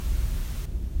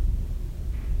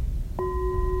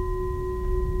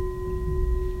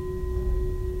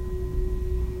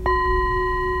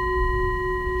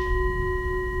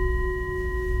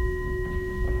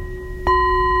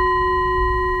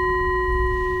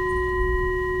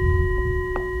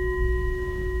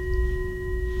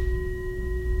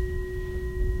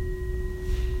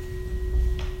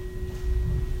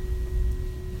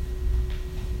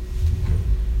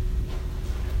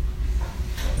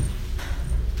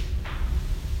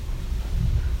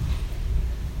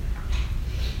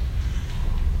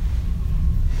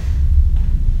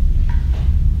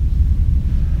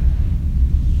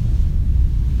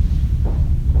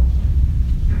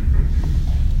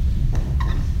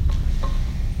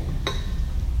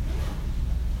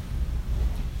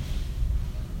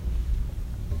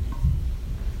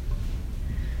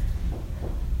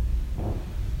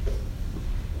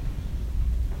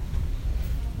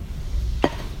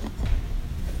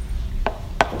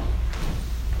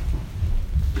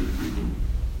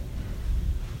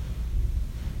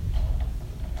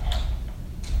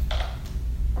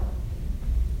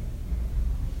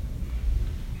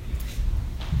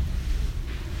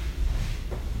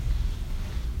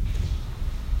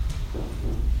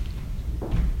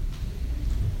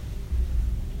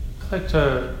I'd like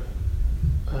to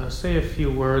say a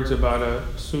few words about a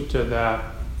sutta that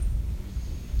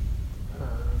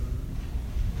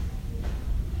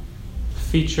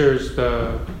features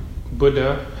the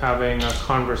Buddha having a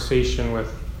conversation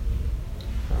with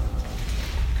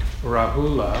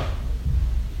Rahula.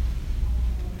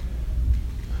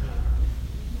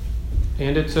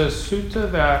 And it's a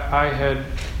sutta that I had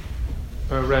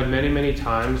read many, many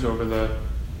times over the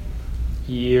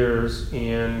years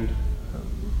and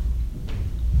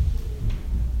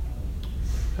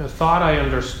thought I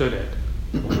understood it.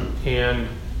 And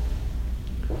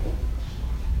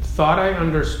thought I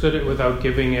understood it without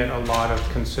giving it a lot of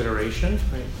consideration.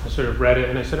 I sort of read it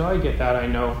and I said, oh, I get that. I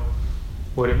know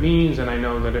what it means and I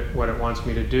know that what it wants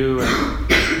me to do.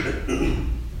 And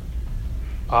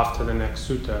off to the next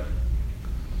sutta.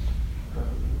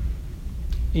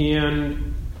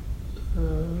 And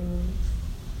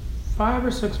 5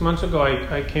 or 6 months ago,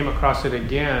 I came across it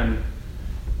again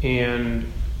and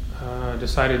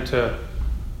decided to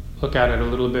look at it a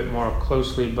little bit more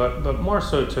closely, but more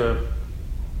so to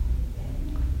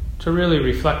really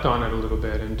reflect on it a little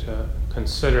bit and to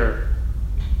consider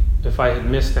if I had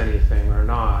missed anything or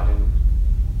not. And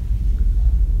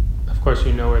of course,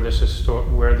 you know where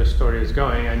where the story is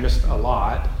going. I missed a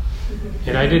lot,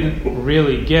 and I didn't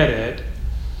really get it.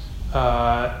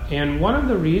 And one of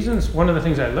the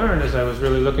things I learned as I was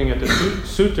really looking at the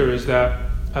sutta is that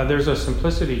there's a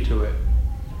simplicity to it.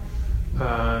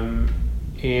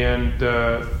 And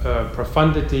the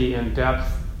profundity and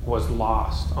depth was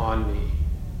lost on me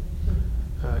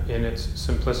in its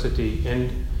simplicity.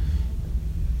 And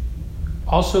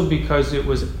also because it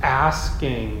was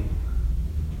asking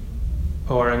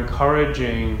or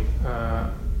encouraging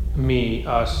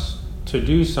us to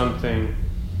do something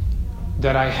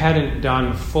that I hadn't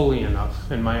done fully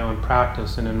enough in my own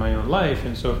practice and in my own life.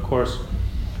 And so, of course,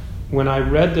 when I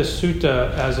read the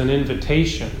sutta as an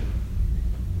invitation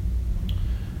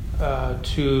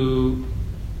to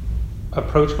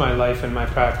approach my life and my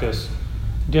practice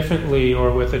differently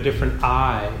or with a different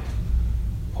eye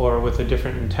or with a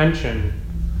different intention,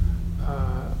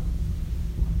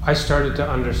 I started to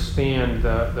understand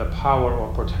the power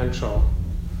or potential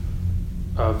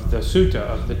of the sutta,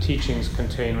 of the teachings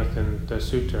contained within the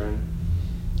sutta. And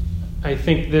I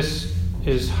think this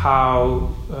is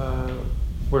how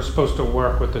we're supposed to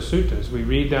work with the suttas. We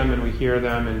read them and we hear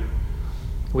them and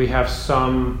we have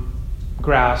some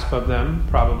grasp of them,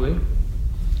 probably.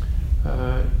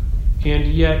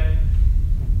 And yet,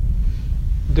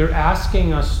 they're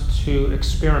asking us to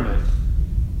experiment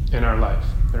in our life.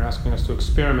 They're asking us to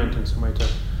experiment in some way,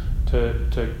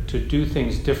 to do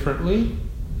things differently,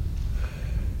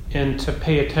 and to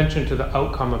pay attention to the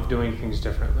outcome of doing things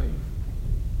differently.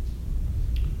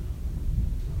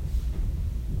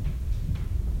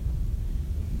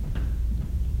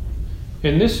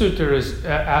 And this sutta is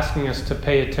asking us to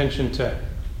pay attention to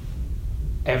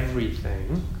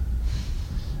everything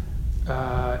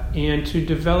and to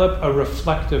develop a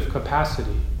reflective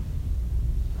capacity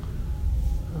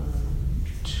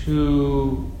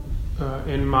to,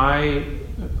 in my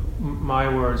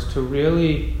words, to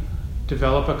really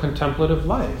develop a contemplative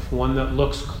life, one that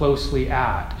looks closely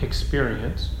at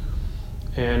experience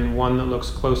and one that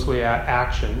looks closely at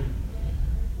action,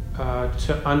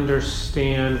 to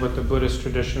understand what the Buddhist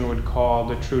tradition would call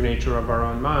the true nature of our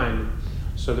own mind,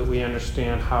 so that we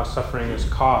understand how suffering is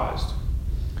caused,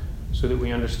 so that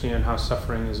we understand how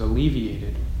suffering is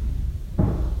alleviated,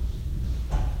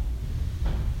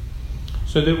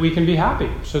 so that we can be happy,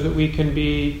 so that we can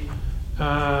be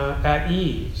at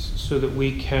ease, so that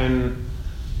we can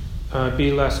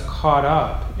be less caught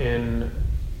up in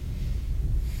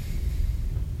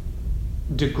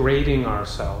degrading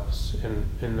ourselves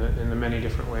in the many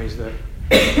different ways that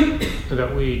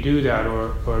that we do that,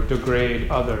 or degrade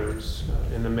others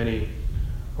in the many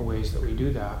ways that we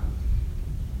do that.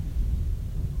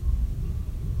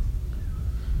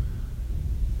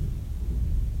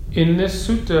 In this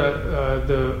sutta,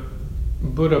 the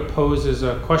Buddha poses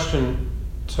a question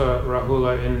to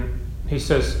Rahula, and he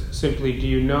says simply, do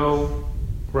you know,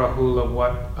 Rahula,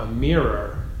 what a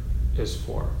mirror is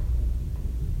for?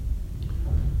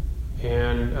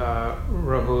 And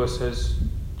Rahula says,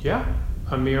 yeah,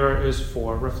 a mirror is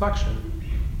for reflection.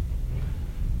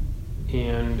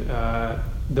 And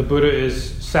the Buddha is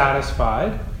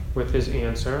satisfied with his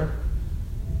answer,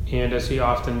 and as he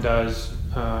often does,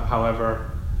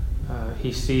 however,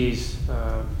 he sees,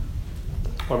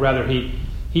 or rather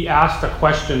he asked a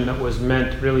question that was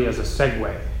meant really as a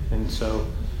segue, and so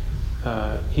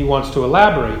he wants to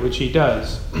elaborate, which he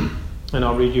does. And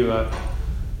I'll read you a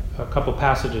couple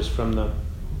passages from the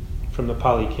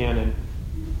Pali Canon.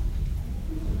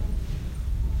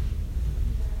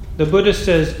 The Buddha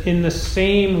says, in the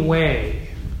same way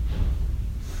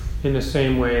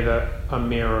that a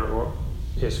mirror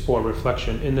is for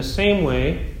reflection, in the same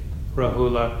way,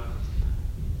 Rahula,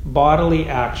 bodily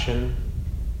action,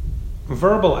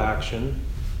 verbal action,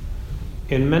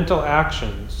 and mental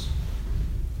actions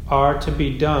are to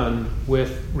be done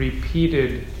with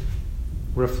repeated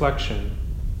reflection.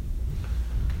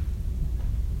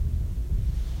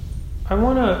 I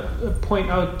want to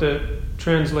point out the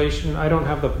translation. I don't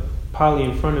have the Pali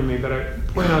in front of me, but I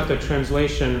point out the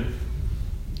translation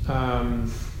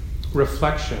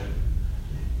reflection.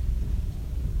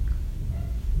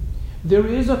 There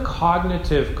is a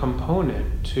cognitive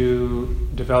component to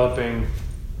developing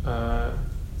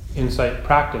insight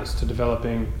practice, to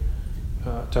developing,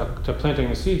 to planting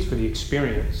the seeds for the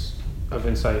experience of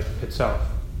insight itself.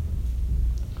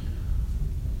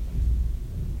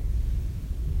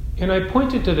 And I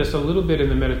pointed to this a little bit in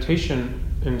the meditation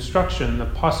instruction, the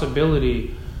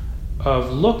possibility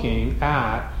of looking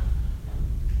at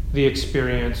the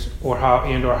experience or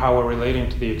how we're relating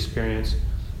to the experience,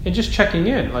 and just checking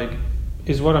in, like,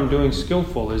 is what I'm doing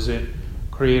skillful? Is it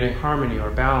creating harmony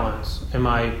or balance? Am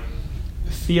I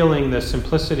feeling the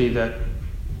simplicity that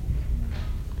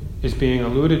is being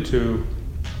alluded to?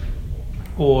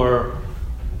 Or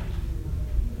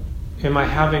am I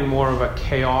having more of a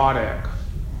chaotic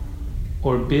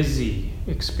or busy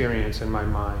experience in my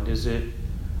mind? Is it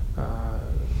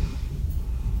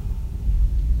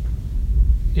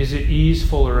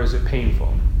easeful or is it painful?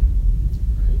 Right?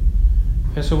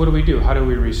 And so what do? How do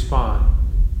we respond?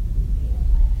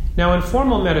 Now, in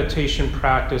formal meditation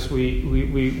practice, we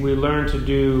learn to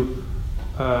do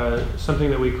something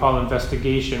that we call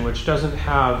investigation, which doesn't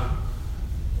have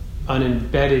an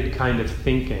embedded kind of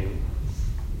thinking.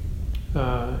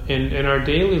 In our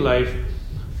daily life,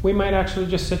 we might actually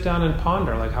just sit down and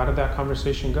ponder, like, how did that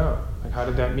conversation go? Like, how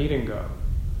did that meeting go?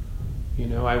 You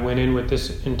know, I went in with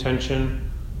this intention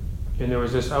and there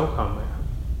was this outcome.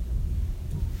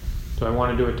 Do I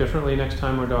want to do it differently next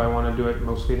time, or do I want to do it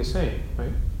mostly the same,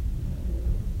 right?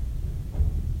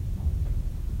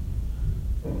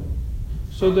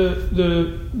 So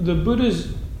the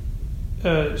Buddha's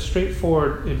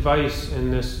straightforward advice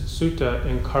in this sutta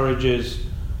encourages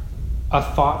a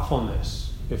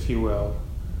thoughtfulness, if you will,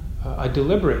 a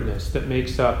deliberateness that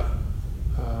makes up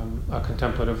a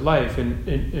contemplative life.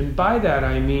 And by that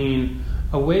I mean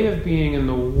a way of being in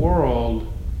the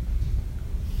world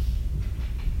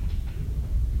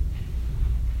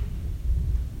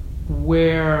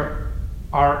where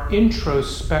our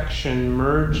introspection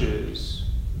merges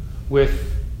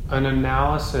with an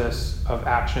analysis of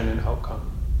action and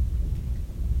outcome.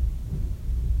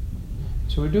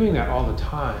 So we're doing that all the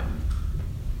time.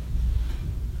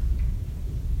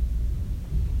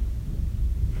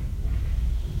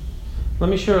 Let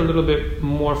me share a little bit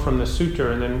more from the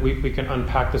sutta, and then we can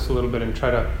unpack this a little bit and try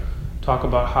to talk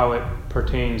about how it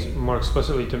pertains more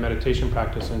explicitly to meditation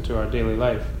practice and to our daily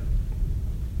life.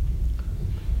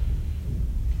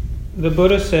 The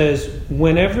Buddha says,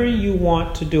 whenever you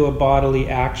want to do a bodily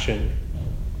action,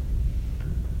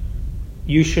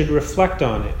 you should reflect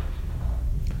on it.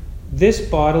 This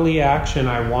bodily action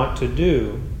I want to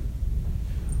do,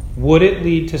 would it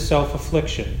lead to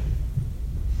self-affliction,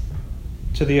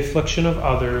 to the affliction of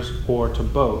others, or to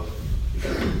both?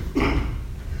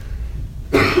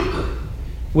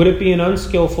 Would it be an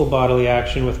unskillful bodily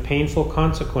action with painful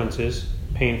consequences,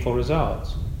 painful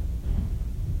results?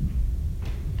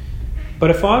 But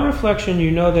if on reflection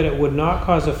you know that it would not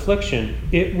cause affliction,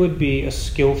 it would be a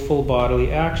skillful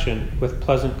bodily action with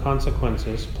pleasant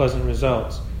consequences, pleasant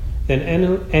results, then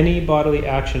any bodily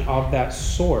action of that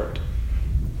sort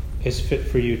is fit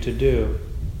for you to do.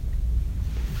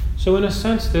 So in a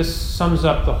sense, this sums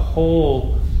up the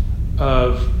whole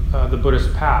of the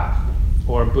Buddhist path,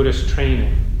 or Buddhist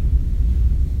training.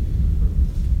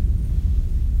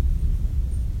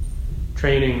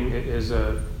 Training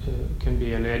can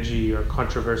be an edgy or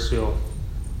controversial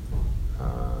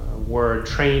word.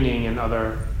 Training in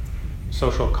other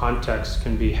social contexts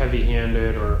can be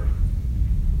heavy-handed or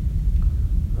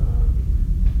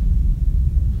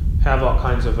have all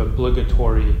kinds of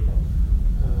obligatory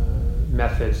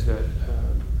methods that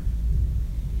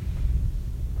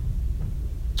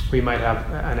we might have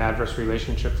an adverse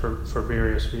relationship for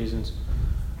various reasons.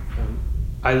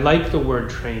 I like the word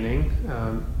training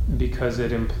because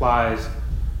it implies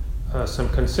some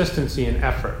consistency and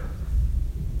effort.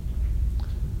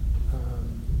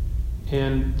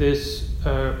 And this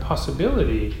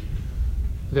possibility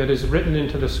that is written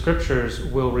into the scriptures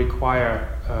will require,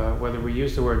 whether we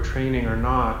use the word training or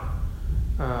not,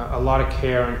 a lot of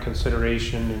care and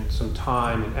consideration and some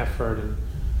time and effort.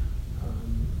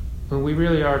 And we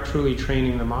really are truly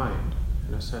training the mind,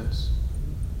 in a sense.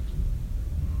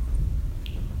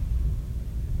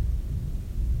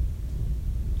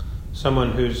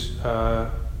 Someone who's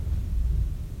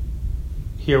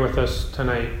here with us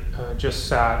tonight just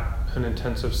sat an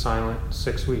intensive silent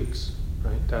 6 weeks,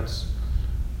 right? That's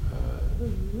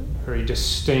very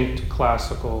distinct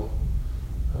classical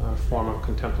form of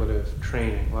contemplative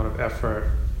training. A lot of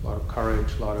effort, a lot of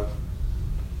courage, a lot of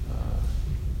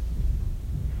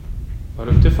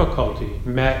difficulty,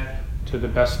 met to the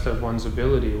best of one's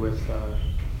ability with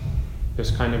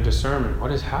this kind of discernment.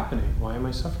 What is happening? Why am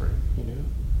I suffering? You know.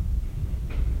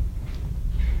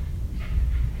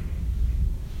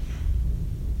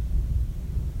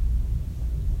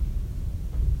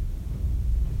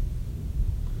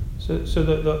 So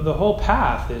the whole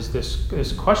path is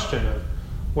this question of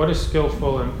what is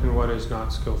skillful and what is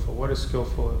not skillful. What is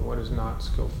skillful and what is not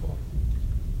skillful.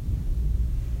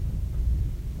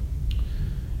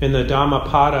 In the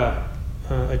Dhammapada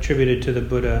attributed to the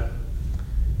Buddha,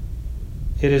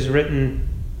 it is written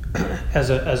as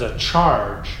a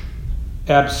charge: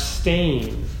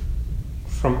 abstain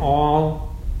from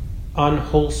all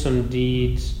unwholesome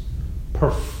deeds,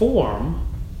 perform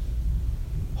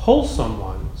wholesome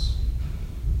ones,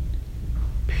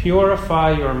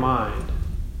 purify your mind.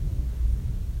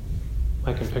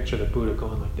 I can picture the Buddha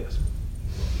going like this.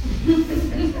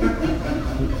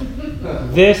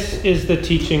 This is the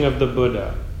teaching of the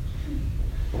Buddha.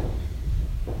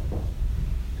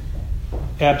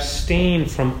 Abstain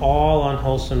from all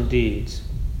unwholesome deeds.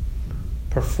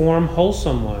 Perform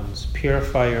wholesome ones.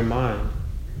 Purify your mind.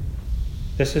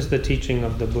 This is the teaching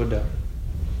of the Buddha.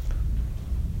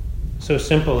 So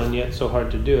simple and yet so hard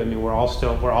to do. I mean, we're all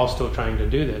still trying to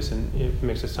do this, and it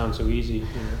makes it sound so easy. You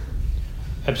know?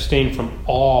 Abstain from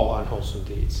all unwholesome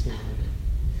deeds. You know?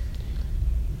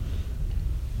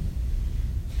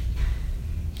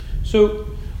 So,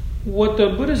 what the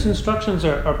Buddha's instructions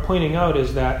are pointing out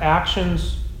is that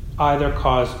actions either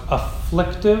cause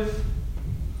afflictive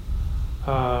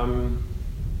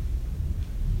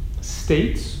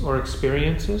states or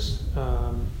experiences,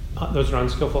 those are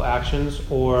unskillful actions,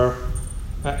 or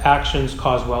actions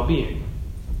cause well-being.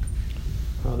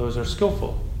 Those are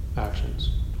skillful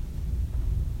actions.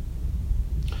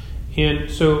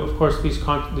 And so, of course,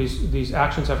 these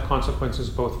actions have consequences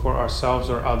both for ourselves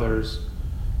or others,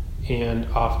 and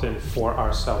often for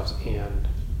ourselves and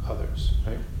others,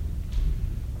 right?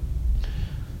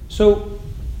 So,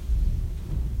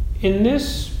 in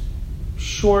this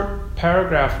short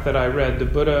paragraph that I read, the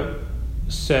Buddha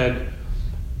said,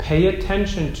 pay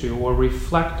attention to or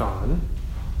reflect on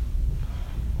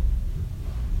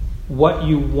what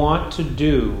you want to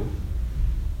do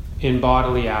in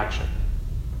bodily action,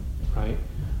 right?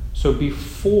 So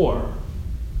before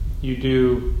you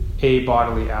do a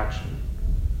bodily action,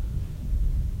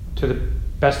 to the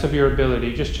best of your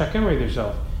ability, just check in with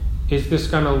yourself. Is this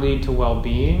going to lead to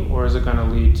well-being, or is it going to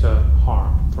lead to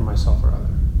harm for myself or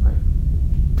other? Right?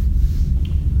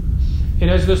 And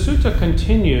as the sutta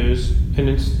continues, and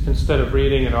instead of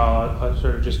reading it all, I'll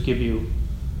sort of just give you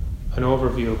an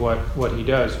overview of what he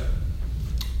does.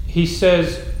 He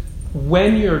says,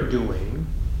 when you're doing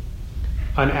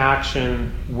an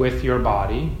action with your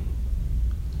body,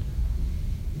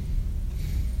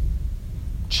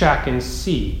 check and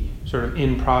see, sort of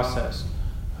in process,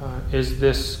 is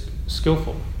this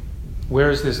skillful? Where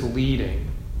is this leading?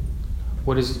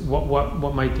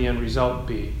 What might the end result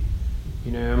be?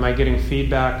 You know, am I getting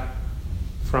feedback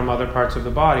from other parts of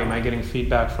the body? Am I getting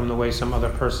feedback from the way some other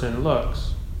person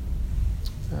looks?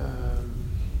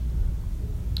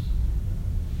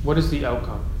 What is the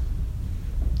outcome?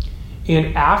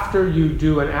 And after you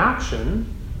do an action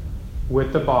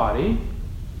with the body,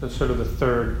 that's sort of the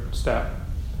third step,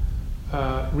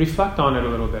 reflect on it a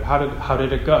little bit. How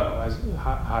did it go?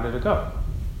 How did it go?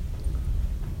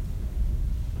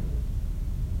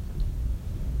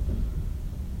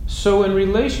 So in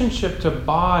relationship to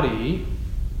body,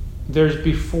 there's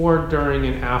before, during,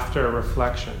 and after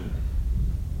reflection.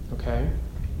 Okay?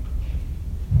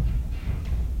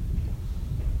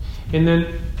 And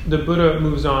then the Buddha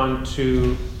moves on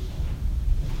to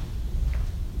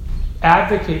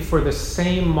advocate for the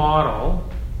same model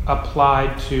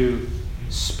applied to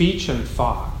speech and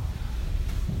thought,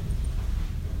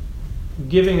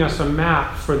 giving us a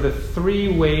map for the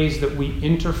three ways that we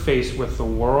interface with the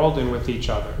world and with each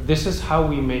other. This is how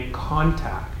we make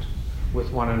contact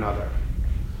with one another.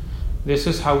 This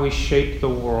is how we shape the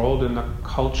world and the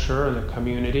culture and the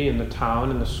community and the town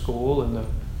and the school and the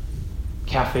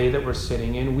cafe that we're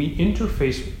sitting in. We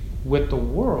interface with the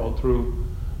world through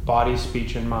body,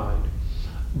 speech, and mind.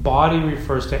 body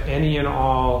refers to any and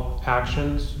all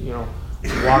actions.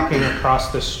 Walking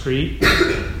across the street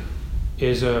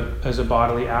is a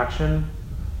bodily action.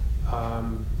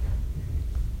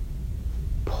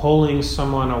 Pulling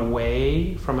someone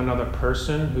away from another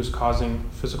person who's causing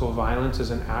physical violence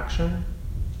is an action.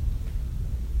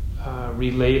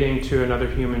 Relating to another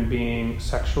human being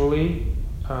sexually,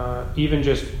 even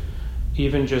just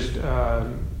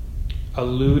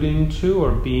alluding to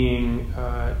or being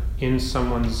in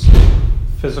someone's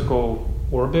physical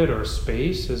orbit or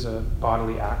space is a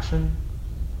bodily action.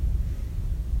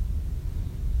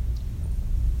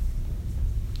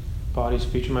 Body,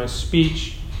 speech, and mind.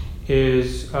 Speech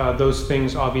is those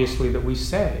things, obviously, that we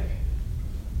say.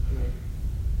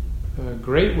 A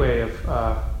great way of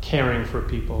caring for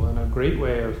people, and a great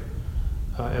way of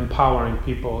empowering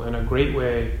people, and a great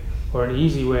way or an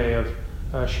easy way of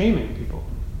shaming people,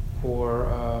 or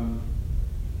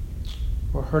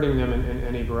hurting them in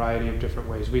any variety of different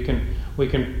ways. We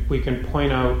can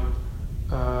point out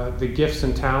the gifts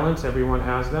and talents. Everyone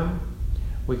has them.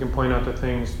 We can point out the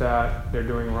things that they're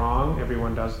doing wrong.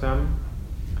 Everyone does them.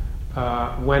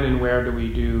 When and where do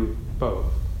we do both?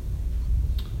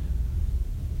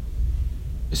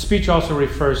 Speech also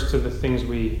refers to the things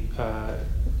we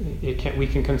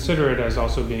can consider it as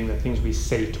also being the things we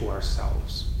say to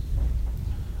ourselves,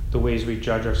 the ways we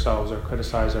judge ourselves or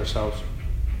criticize ourselves,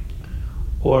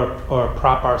 or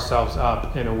prop ourselves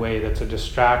up in a way that's a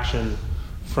distraction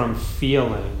from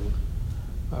feeling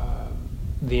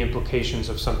the implications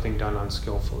of something done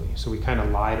unskillfully. So we kind of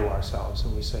lie to ourselves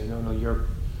and we say, no,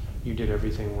 you did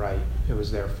everything right. It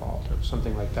was their fault, or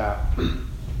something like that.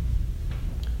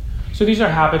 So these are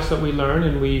habits that we learn,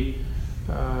 and we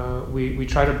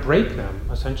try to break them,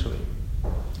 essentially,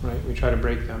 right? We try to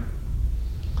break them.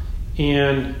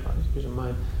 And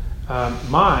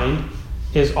mind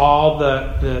is all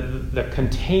the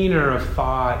container of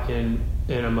thought and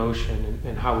emotion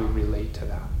and how we relate to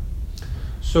that.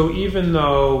 So even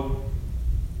though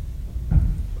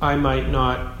I might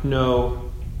not know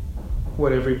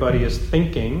what everybody is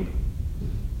thinking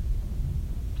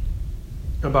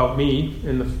about me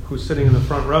who's sitting in the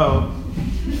front row,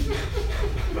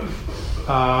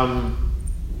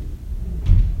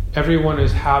 everyone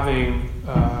is having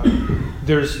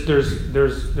there's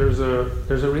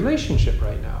a relationship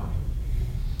right now,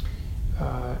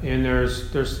 and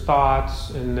there's thoughts,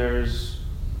 and there's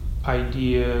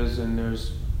ideas, and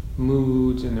there's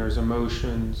moods, and there's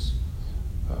emotions,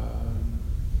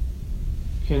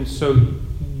 and so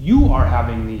you are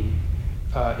having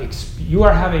a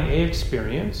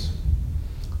experience,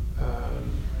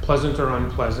 pleasant or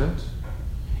unpleasant,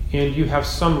 and you have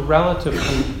some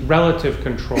relative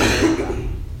control over that.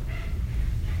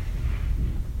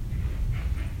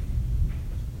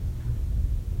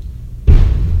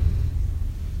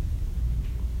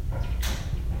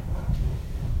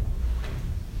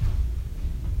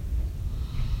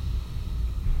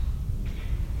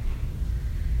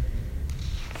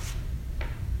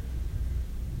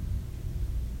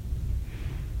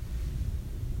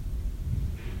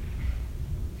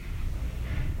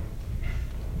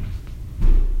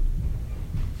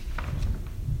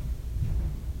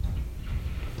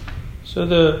 So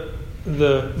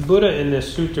the Buddha in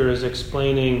this sutta is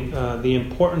explaining the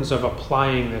importance of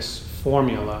applying this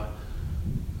formula.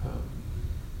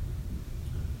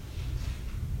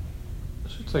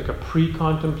 So it's like a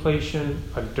pre-contemplation,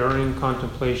 a during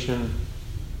contemplation,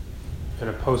 and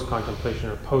a post-contemplation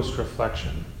or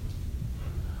post-reflection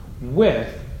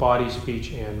with body,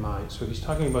 speech, and mind. So he's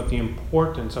talking about the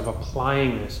importance of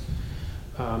applying this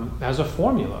as a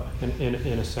formula, in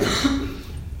a sense.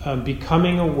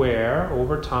 Becoming aware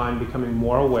over time, becoming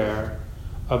more aware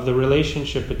of the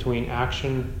relationship between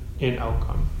action and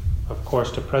outcome. Of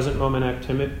course, to present moment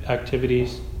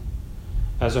activities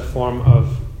as a form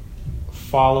of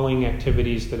following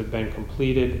activities that have been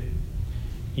completed,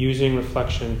 using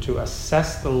reflection to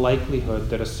assess the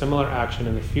likelihood that a similar action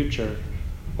in the future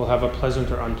will have a pleasant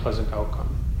or unpleasant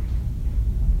outcome.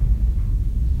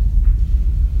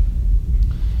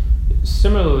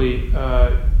 Similarly,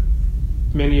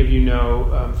 many of you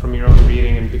know from your own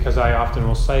reading, and because I often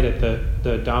will cite it,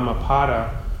 the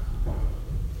Dhammapada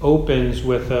opens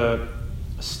with a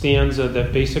stanza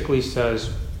that basically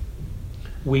says,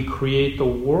 we create the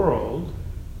world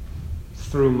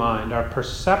through mind. Our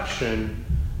perception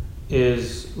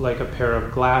is like a pair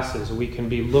of glasses. We can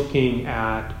be looking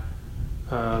at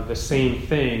the same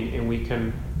thing, and we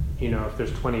can, if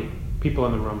there's 20 people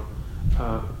in the room,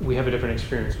 we have a different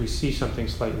experience. We see something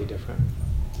slightly different.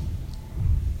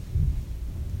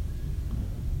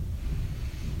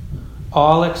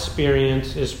 All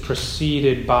experience is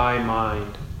preceded by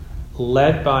mind.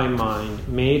 led by mind,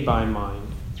 made by mind,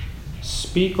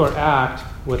 speak or act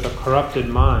with a corrupted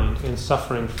mind, and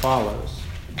suffering follows,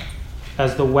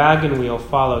 as the wagon wheel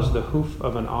follows the hoof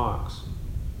of an ox.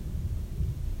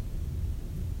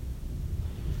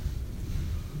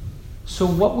 So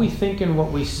what we think and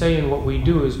what we say and what we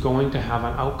do is going to have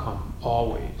an outcome,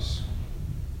 always.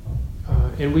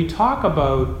 And we talk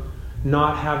about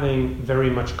not having very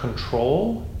much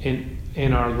control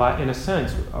in our life. In a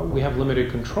sense, we have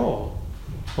limited control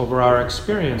over our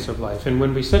experience of life. And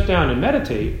when we sit down and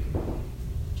meditate,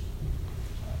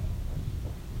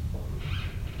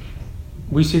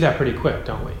 we see that pretty quick,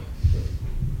 don't we?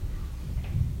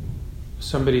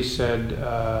 Somebody said,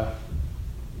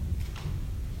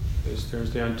 it was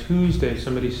Thursday, on Tuesday,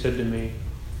 somebody said to me,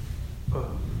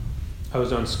 I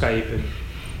was on Skype, and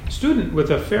a student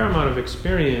with a fair amount of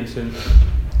experience, and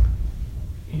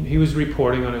he was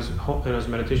reporting on his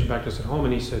meditation practice at home,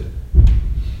 and he said,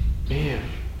 man,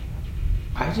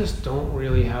 I just don't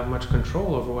really have much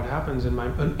control over what happens in my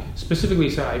mind. Specifically,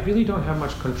 he said, I really don't have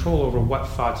much control over what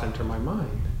thoughts enter my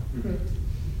mind. Mm-hmm.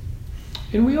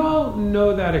 And we all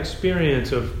know that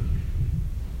experience of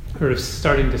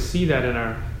starting to see that in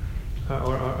our,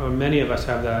 or many of us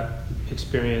have that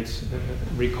experience,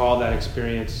 recall that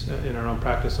experience in our own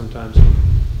practice sometimes.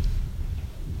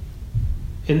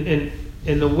 And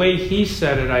the way he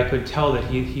said it, I could tell that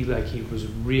he was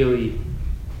really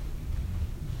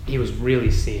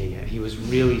seeing it. He was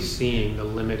really seeing the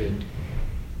limited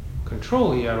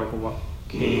control he had over what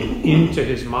came into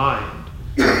his mind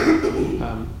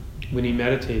when he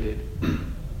meditated.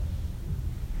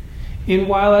 And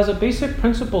while as a basic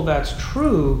principle that's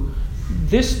true,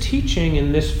 this teaching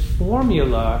and this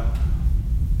formula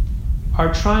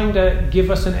are trying to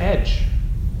give us an edge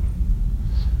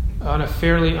on a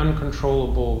fairly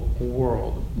uncontrollable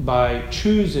world by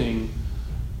choosing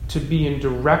to be in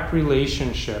direct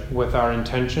relationship with our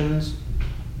intentions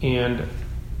and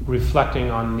reflecting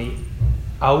on the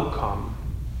outcome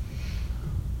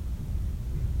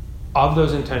of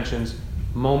those intentions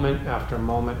moment after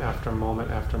moment after moment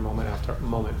after moment after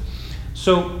moment.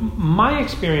 So my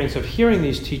experience of hearing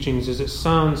these teachings is it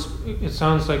sounds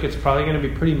like it's probably going to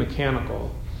be pretty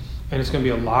mechanical, and it's going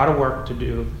to be a lot of work to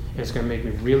do, and it's going to make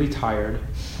me really tired,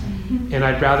 and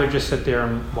I'd rather just sit there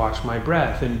and watch my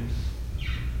breath. And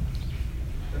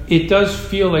it does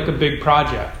feel like a big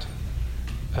project.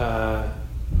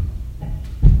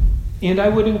 And I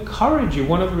would encourage you,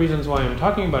 one of the reasons why I'm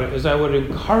talking about it is I would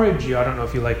encourage you, I don't know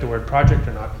if you like the word project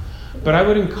or not, but I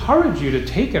would encourage you to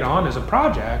take it on as a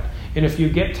project, and if you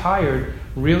get tired,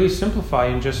 really simplify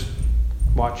and just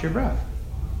watch your breath.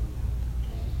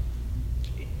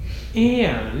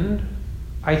 And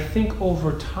I think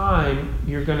over time,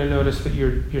 you're going to notice that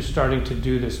you're starting to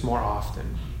do this more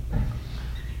often.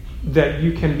 That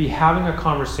you can be having a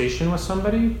conversation with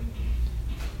somebody,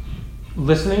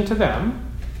 listening to them,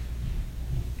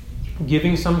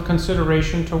 giving some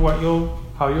consideration to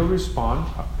how you'll respond,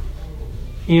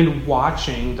 and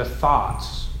watching the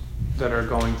thoughts that are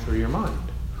going through your mind,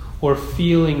 or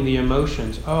feeling the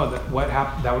emotions. Oh, what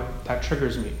happened? That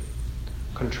triggers me.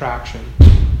 Contraction.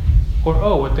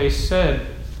 Or what they said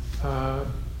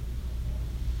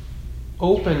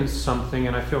opens something,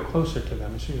 and I feel closer to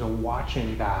them. So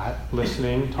watching that,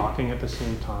 listening, talking at the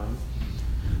same time.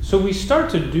 So we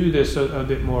start to do this a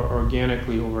bit more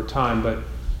organically over time, but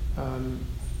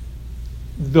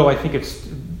though I think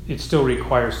it still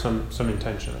requires some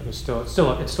intention. It's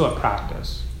still a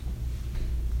practice.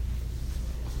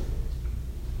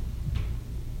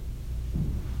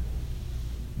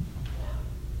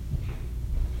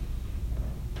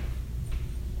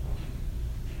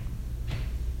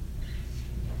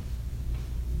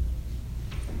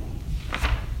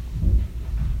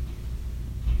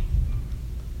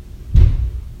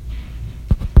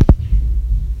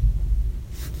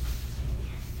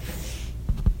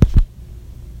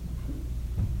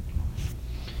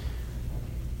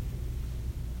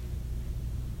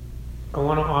 I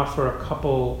want to offer a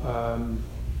couple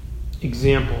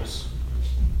examples,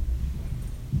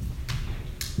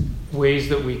 ways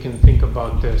that we can think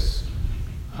about this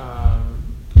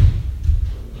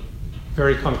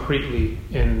very concretely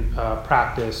in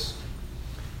practice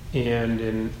and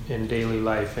in daily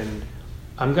life. And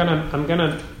I'm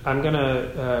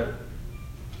gonna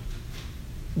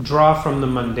draw from the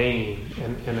mundane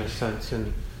in a sense,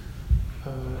 and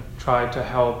try to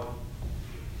help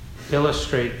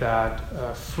illustrate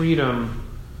that freedom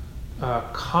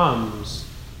comes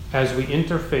as we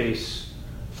interface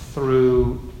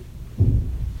through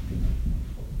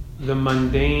the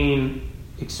mundane,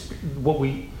 what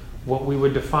we what we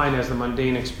would define as the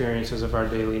mundane experiences of our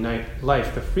daily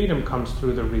life, the freedom comes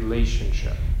through the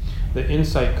relationship. The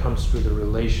insight comes through the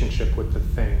relationship with the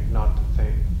thing, not the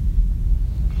thing.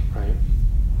 Right?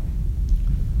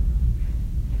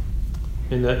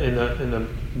 In the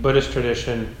Buddhist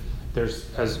tradition,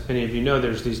 there's, as many of you know,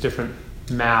 there's these different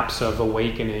maps of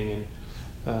awakening,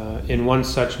 and in one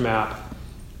such map,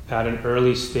 at an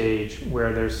early stage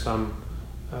where there's some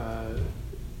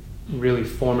really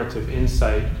formative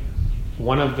insight,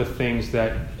 one of the things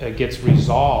that gets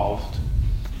resolved,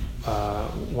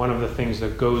 one of the things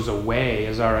that goes away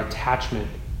is our attachment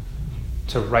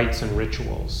to rites and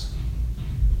rituals.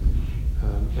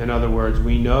 In other words,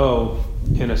 we know,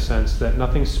 in a sense, that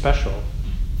nothing special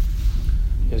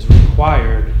is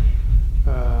required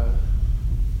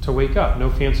to wake up. No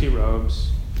fancy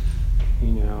robes,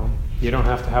 you don't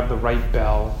have to have the right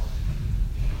bell,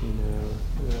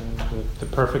 the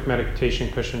perfect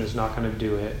meditation cushion is not going to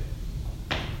do it.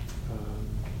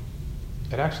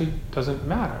 It actually doesn't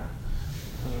matter.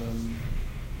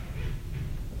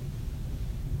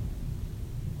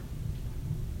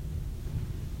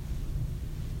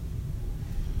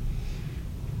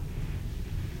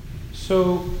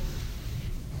 So,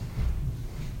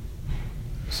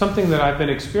 something that I've been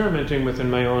experimenting with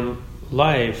in my own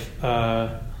life,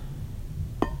 let's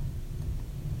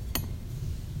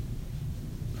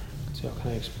see, how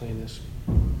can I explain this?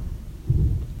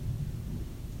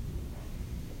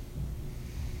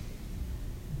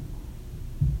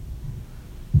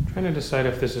 I'm trying to decide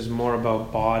if this is more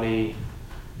about body.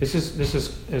 This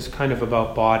is kind of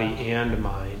about body and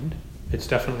mind. It's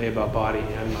definitely about body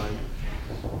and mind.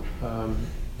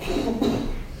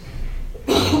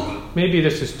 Maybe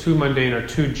this is too mundane or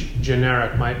too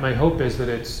generic. My hope is that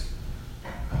it's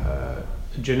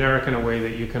generic in a way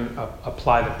that you can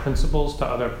apply the principles to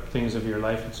other things of your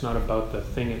life. It's not about the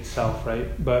thing itself, right?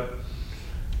 But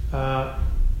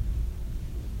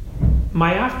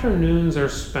my afternoons are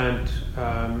spent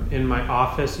in my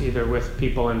office, either with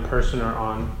people in person or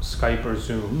on Skype or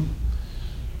Zoom.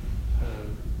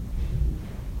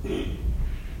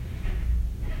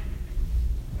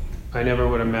 I never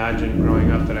would imagine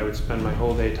growing up that I would spend my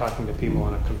whole day talking to people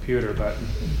on a computer, but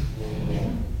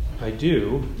I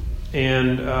do.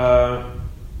 And I'm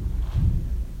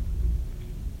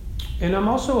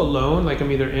also alone. Like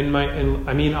I'm either I'm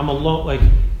alone. Like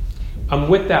I'm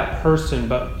with that person,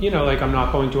 but I'm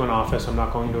not going to an office. I'm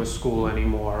not going to a school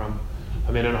anymore.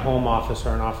 I'm in a home office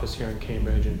or an office here in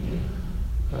Cambridge, and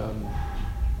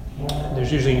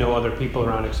there's usually no other people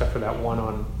around except for that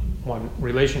one-on-one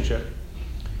relationship.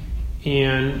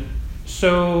 And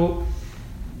so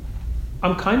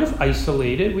I'm kind of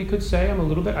isolated, we could say. I'm a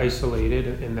little bit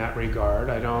isolated in that regard.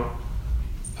 I don't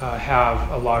have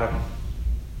a lot of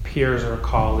peers or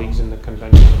colleagues in the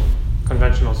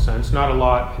conventional sense, not a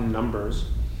lot in numbers.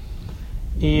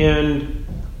 And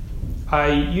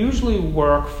I usually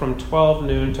work from 12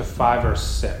 noon to 5 or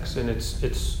 6, and it's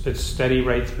steady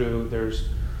right through. There's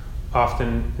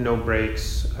often no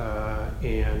breaks,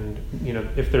 and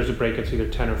if there's a break, it's either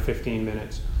 10 or 15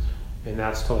 minutes, and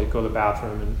that's to go to the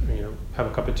bathroom and have a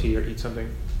cup of tea or eat something.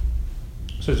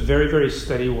 So it's very, very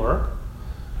steady work,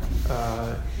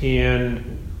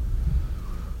 and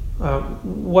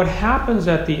what happens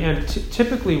at the end?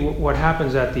 Typically, what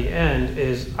happens at the end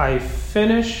is I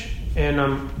finish and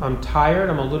I'm tired.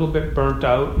 I'm a little bit burnt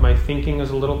out. My thinking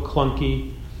is a little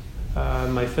clunky.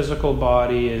 My physical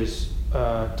body is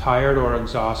tired or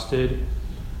exhausted,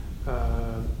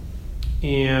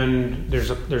 and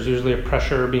there's usually a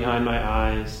pressure behind my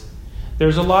eyes.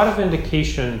 There's a lot of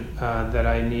indication that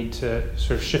I need to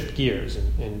sort of shift gears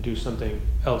and do something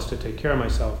else to take care of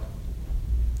myself.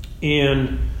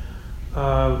 And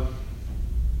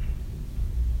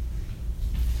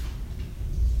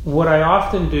what I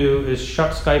often do is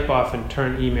shut Skype off and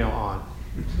turn email on.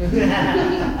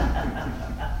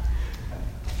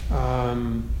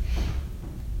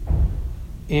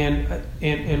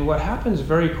 And what happens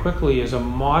very quickly is a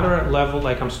moderate level,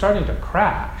 like I'm starting to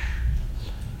crash.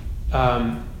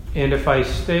 And if I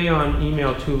stay on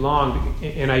email too long,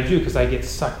 and I do because I get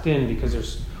sucked in,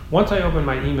 because once I open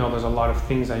my email, there's a lot of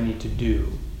things I need to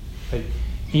do. Like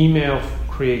email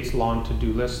creates long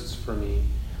to-do lists for me.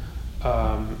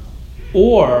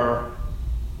 Or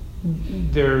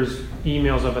there's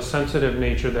emails of a sensitive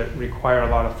nature that require a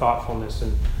lot of thoughtfulness,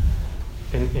 and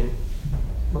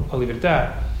I'll leave it at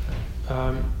that.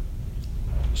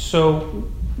 So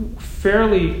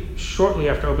fairly shortly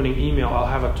after opening email, I'll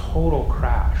have a total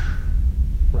crash,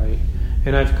 right?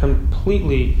 And I've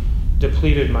completely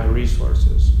depleted my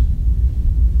resources.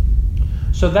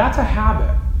 So that's a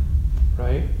habit,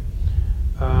 right?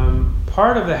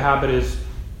 part of the habit is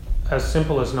as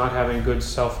simple as not having good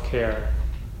self-care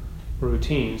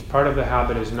routines. Part of the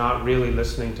habit is not really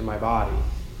listening to my body.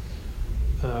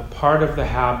 Part of the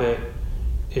habit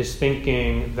is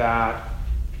thinking that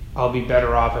I'll be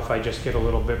better off if I just get a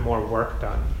little bit more work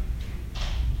done,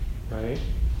 right?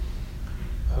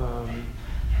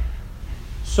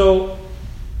 So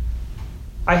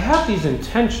I have these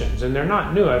intentions, and they're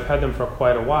not new. I've had them for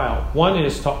quite a while. One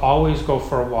is to always go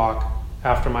for a walk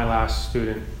after my last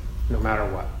student, no matter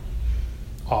what.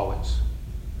 Always.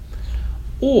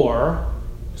 Or,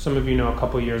 some of you know a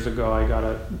couple years ago I got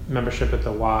a membership at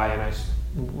the Y and I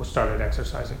started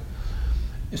exercising.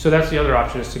 So that's the other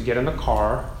option, is to get in the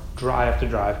car, I have to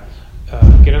drive,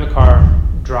 get in the car,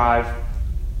 drive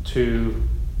to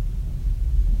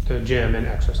the gym and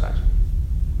exercise.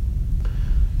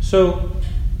 So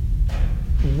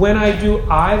when I do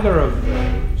either of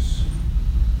those,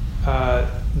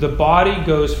 the body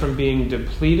goes from being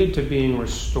depleted to being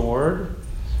restored.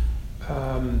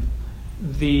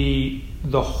 The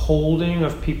holding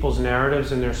of people's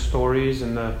narratives and their stories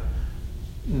and the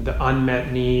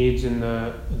unmet needs and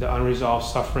the unresolved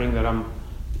suffering that I'm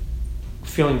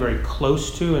feeling very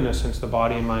close to, in a sense the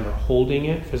body and mind are holding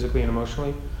it physically and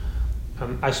emotionally,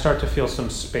 I start to feel some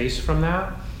space from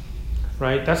that,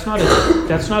 right? That's not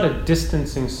a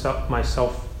distancing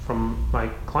myself from my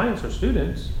clients or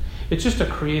students. It's just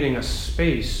creating a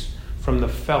space from the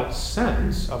felt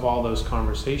sense of all those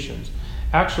conversations.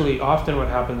 Actually, often what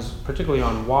happens, particularly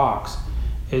on walks,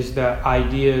 is that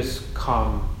ideas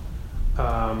come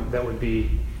that would be,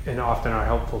 and often are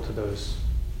helpful to those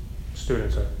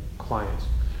students or clients.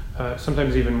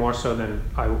 Sometimes even more so than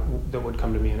that would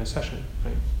come to me in a session,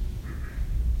 right?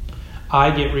 I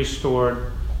get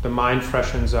restored, the mind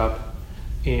freshens up,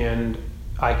 and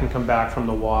I can come back from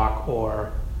the walk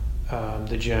or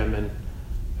the gym, and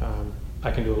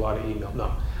I can do a lot of email.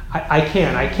 No, I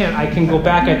can go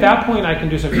back at that point. I can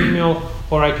do some email,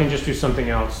 or I can just do something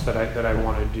else that I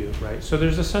want to do, right? So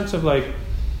there's a sense of like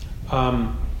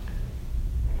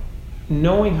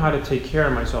knowing how to take care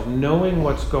of myself, knowing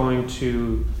what's going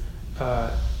to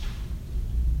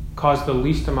cause the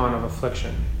least amount of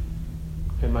affliction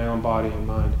in my own body and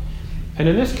mind. And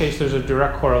in this case, there's a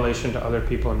direct correlation to other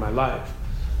people in my life.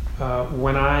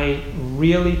 When I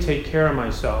really take care of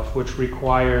myself, which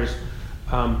requires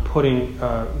putting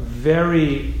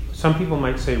some people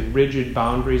might say rigid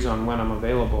boundaries on when I'm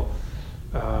available.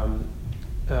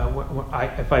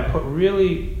 If I put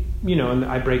really, and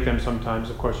I break them sometimes,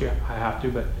 of course, I have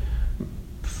to, but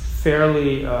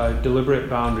fairly deliberate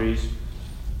boundaries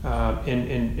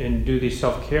and do these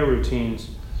self-care routines,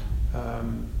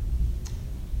 I'm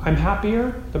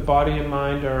happier. The body and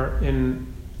mind are in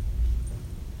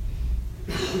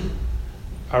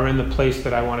the place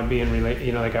that I want to be in.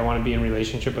 I want to be in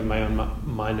relationship with my own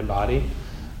mind and body.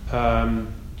 I'm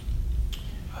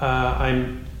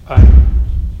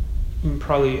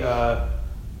probably a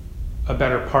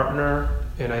better partner,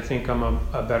 and I think I'm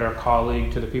a better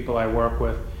colleague to the people I work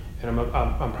with, and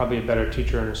I'm probably a better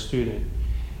teacher and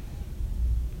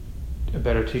a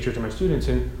better teacher to my students.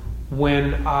 And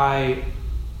when I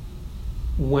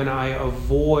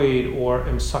avoid or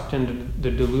am sucked into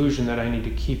the delusion that I need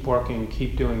to keep working,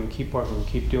 keep doing, keep working,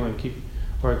 keep doing,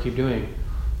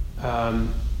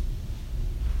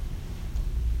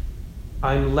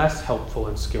 I'm less helpful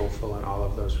and skillful in all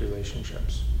of those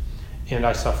relationships, and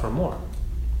I suffer more.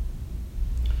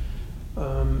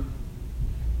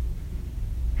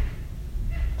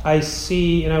 I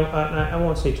see, and I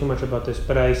won't say too much about this,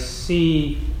 but I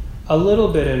see a little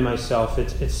bit in myself.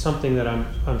 It's something that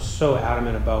I'm so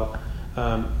adamant about,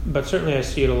 but certainly I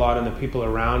see it a lot in the people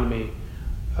around me.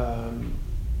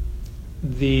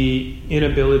 The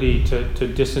inability to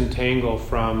disentangle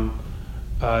from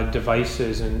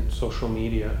devices and social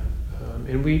media,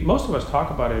 and most of us talk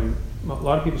about it. A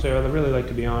lot of people say, "Oh, I'd really like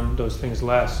to be on those things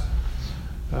less,"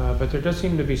 but there does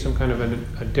seem to be some kind of an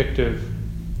addictive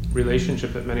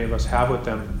relationship that many of us have with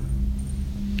them.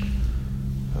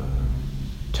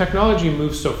 Technology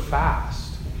moves so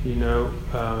fast,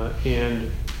 and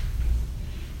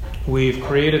we've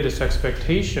created this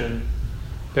expectation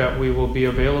that we will be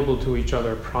available to each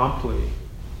other promptly.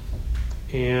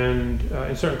 And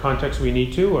in certain contexts we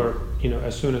need to, or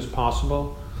as soon as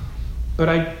possible. But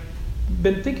I've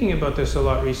been thinking about this a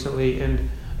lot recently, and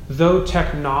though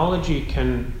technology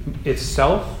can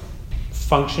itself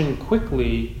function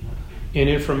quickly and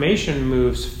information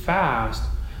moves fast,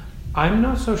 I'm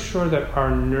not so sure that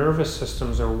our nervous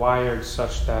systems are wired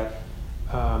such that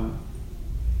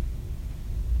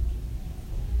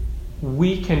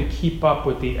we can keep up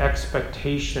with the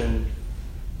expectation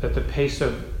that the pace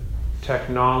of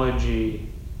technology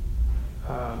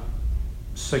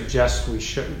suggests we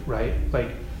should, right?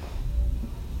 Like,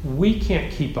 we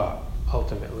can't keep up,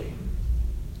 ultimately.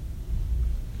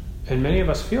 And many of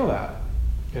us feel that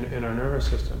in our nervous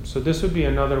system. So this would be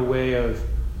another way of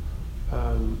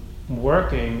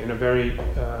working in a very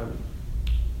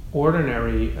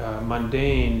ordinary,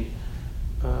 mundane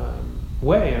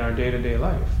way in our day-to-day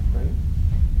life, right?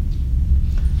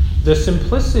 The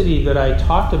simplicity that I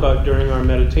talked about during our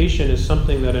meditation is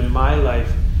something that in my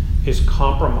life is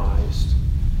compromised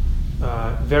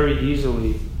very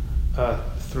easily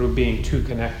through being too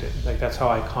connected. Like, that's how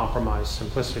I compromise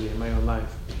simplicity in my own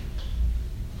life.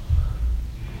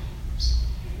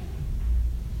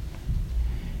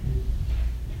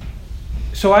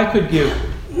 So I could give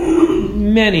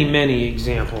many, many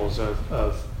examples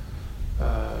of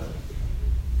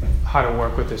how to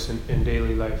work with this in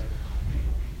daily life.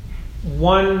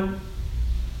 One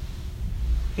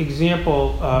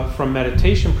example from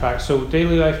meditation practice, so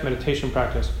daily life meditation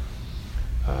practice,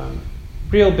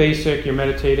 real basic, you're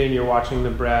meditating, you're watching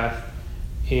the breath,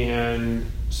 and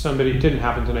somebody, it didn't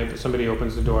happen tonight, but somebody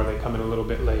opens the door, they come in a little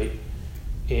bit late,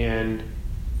 and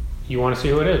you want to see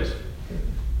who it is,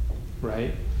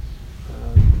 right?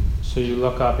 So you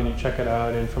look up and you check it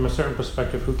out, and from a certain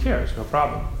perspective, who cares? No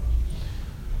problem.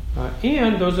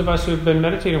 And those of us who've been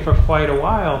meditating for quite a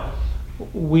while,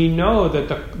 we know that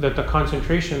the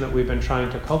concentration that we've been trying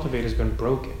to cultivate has been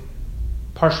broken,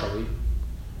 partially.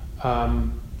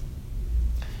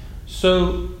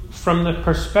 So from the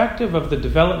perspective of the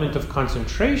development of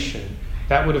concentration,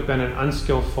 that would have been an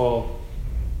unskillful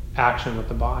action with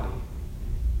the body,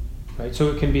 right? So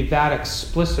it can be that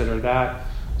explicit or that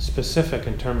specific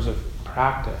in terms of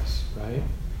practice, right?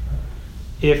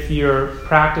 If you're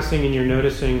practicing and you're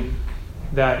noticing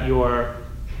that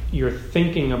you're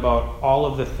thinking about all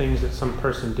of the things that some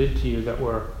person did to you that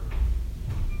were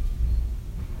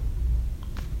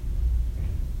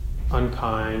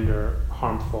unkind or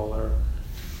harmful, or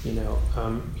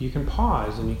you can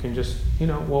pause and you can just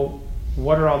well,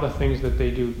 what are all the things that they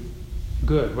do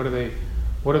good? What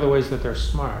are the ways that they're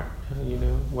smart?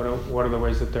 What are the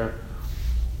ways that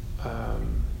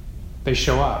they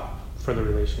show up for the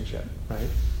relationship, right?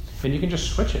 And you can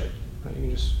just switch it, right?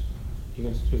 You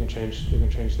can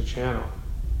change the channel.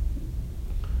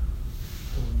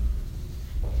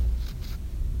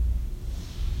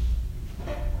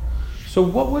 So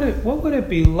what would it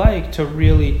be like to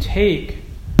really take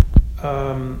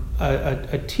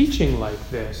a teaching like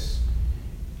this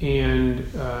and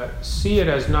see it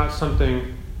as not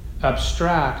something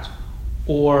abstract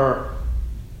or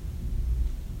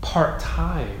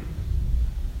part-time,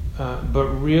 but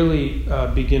really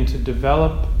begin to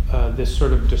develop this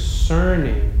sort of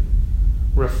discerning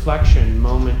reflection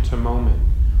moment to moment.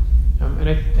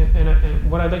 And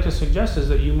what I'd like to suggest is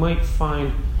that you might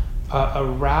find a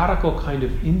radical kind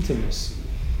of intimacy.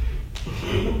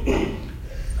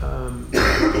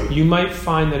 You might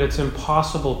find that it's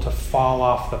impossible to fall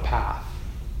off the path.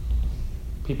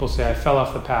 People say, I fell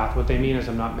off the path. What they mean is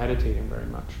I'm not meditating very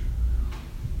much.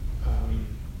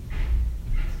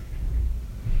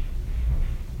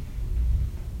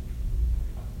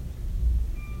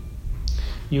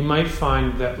 You might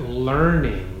find that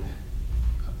learning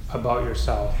about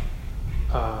yourself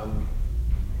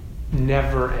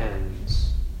never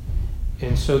ends.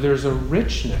 And so there's a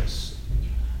richness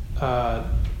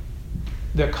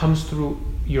that comes through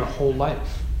your whole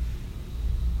life.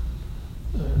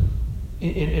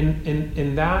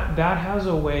 And that has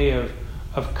a way of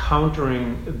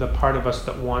countering the part of us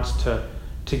that wants to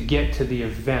get to the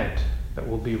event that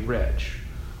will be rich,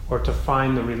 or to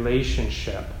find the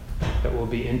relationship that will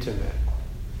be intimate,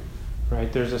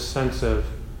 right? There's a sense of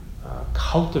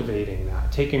cultivating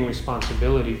that, taking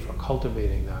responsibility for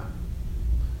cultivating that,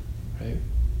 right?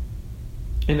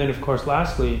 And then, of course,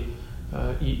 lastly,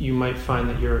 you might find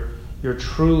that you're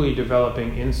truly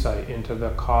developing insight into the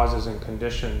causes and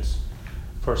conditions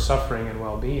for suffering and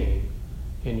well-being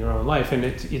in your own life. And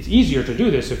it's easier to do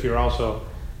this if you're also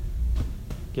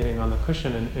getting on the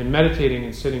cushion and meditating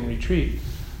and sitting retreat.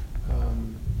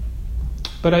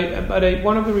 But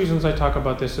one of the reasons I talk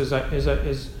about this is I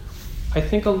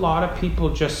think a lot of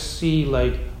people just see,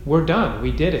 like, we're done,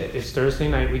 we did it. It's Thursday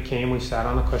night, we came, we sat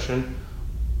on the cushion,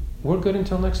 we're good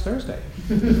until next Thursday.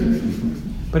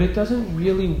 But it doesn't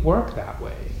really work that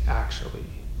way, actually.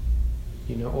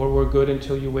 Or we're good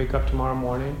until you wake up tomorrow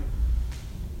morning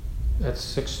at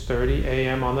 6:30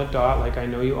 a.m. on the dot, like I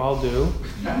know you all do,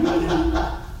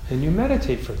 and you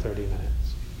meditate for 30 minutes.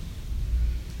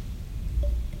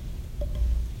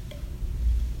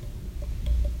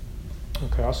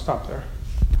 Okay, I'll stop there.